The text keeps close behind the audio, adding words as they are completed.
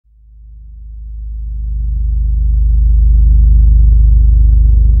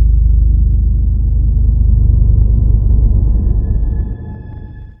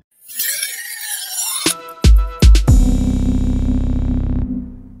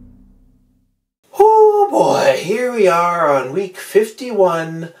here we are on week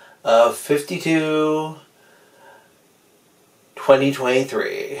 51 of 52,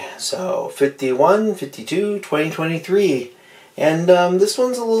 2023. So 51, 52, 2023. And this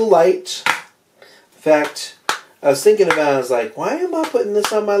one's a little light. In fact, I was thinking about it, I was like, why am I putting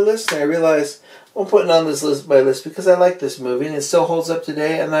this on my list? And I realized I'm putting on this list my list because I like this movie and it still holds up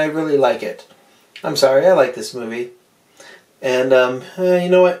today and I really like it. I'm sorry, I like this movie. And you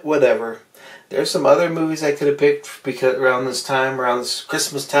know what? Whatever. There's some other movies I could have picked because around this time, around this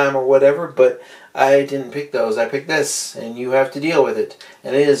Christmas time or whatever, but I didn't pick those. I picked this, and you have to deal with it.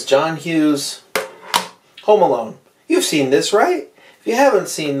 And it is John Hughes' Home Alone. You've seen this, right? If you haven't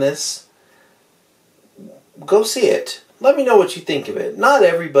seen this, go see it. Let me know what you think of it. Not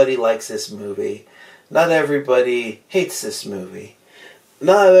everybody likes this movie. Not everybody hates this movie.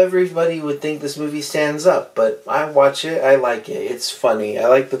 Not everybody would think this movie stands up, but I watch it, I like it. It's funny. I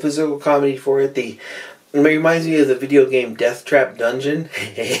like the physical comedy for it. It reminds me of the video game Death Trap Dungeon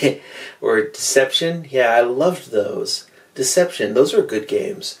or Deception. Yeah, I loved those. Deception, those are good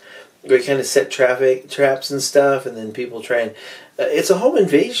games. Where you kind of set traffic traps and stuff, and then people try and... it's a home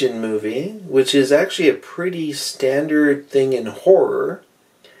invasion movie, which is actually a pretty standard thing in horror.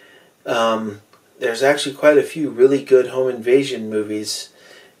 There's actually quite a few really good home invasion movies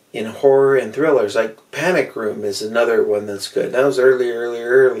in horror and thrillers. Like Panic Room is another one that's good. That was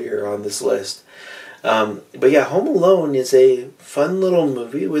earlier on this list. But yeah, Home Alone is a fun little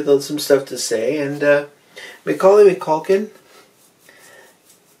movie with some stuff to say. And Macaulay Culkin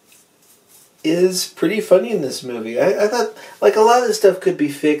is pretty funny in this movie. I thought like a lot of the stuff could be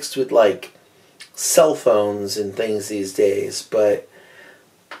fixed with like cell phones and things these days. But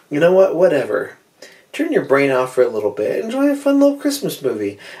you know what? Whatever. Turn your brain off for a little bit. Enjoy a fun little Christmas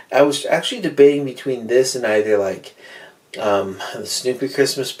movie. I was actually debating between this and either like the Snoopy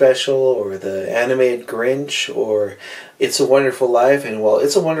Christmas Special or the animated Grinch or It's a Wonderful Life. And while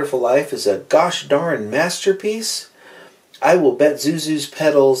It's a Wonderful Life is a gosh darn masterpiece, I will bet Zuzu's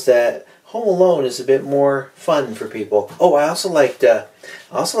Petals that Home Alone is a bit more fun for people. Oh, I also liked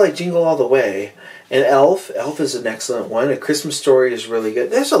Jingle All the Way. And Elf. Elf is an excellent one. A Christmas Story is really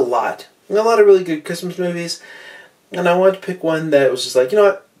good. There's a lot of really good Christmas movies. And I wanted to pick one that was just like, you know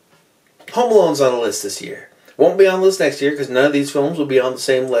what? Home Alone's on the list this year. Won't be on the list next year because none of these films will be on the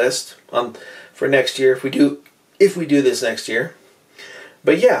same list for next year if we do this next year.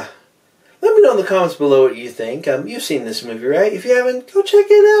 But yeah, let me know in the comments below what you think. You've seen this movie, right? If you haven't, go check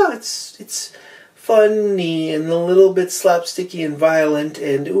it out. It's funny and a little bit slapsticky and violent,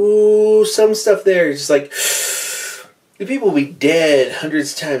 and ooh, some stuff there is just like the people will be dead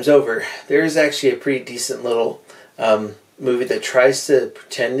hundreds of times over. There is actually a pretty decent little movie that tries to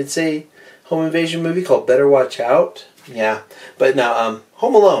pretend it's a home invasion movie called Better Watch Out. Yeah, but now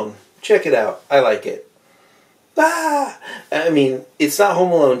Home Alone, check it out. I like it. I mean, it's not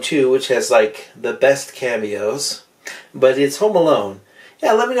Home Alone 2, which has like the best cameos, but it's Home Alone.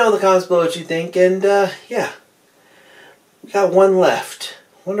 Yeah, let me know in the comments below what you think, and yeah, we got one left.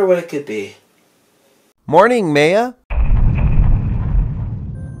 Wonder what it could be. Morning, Maya.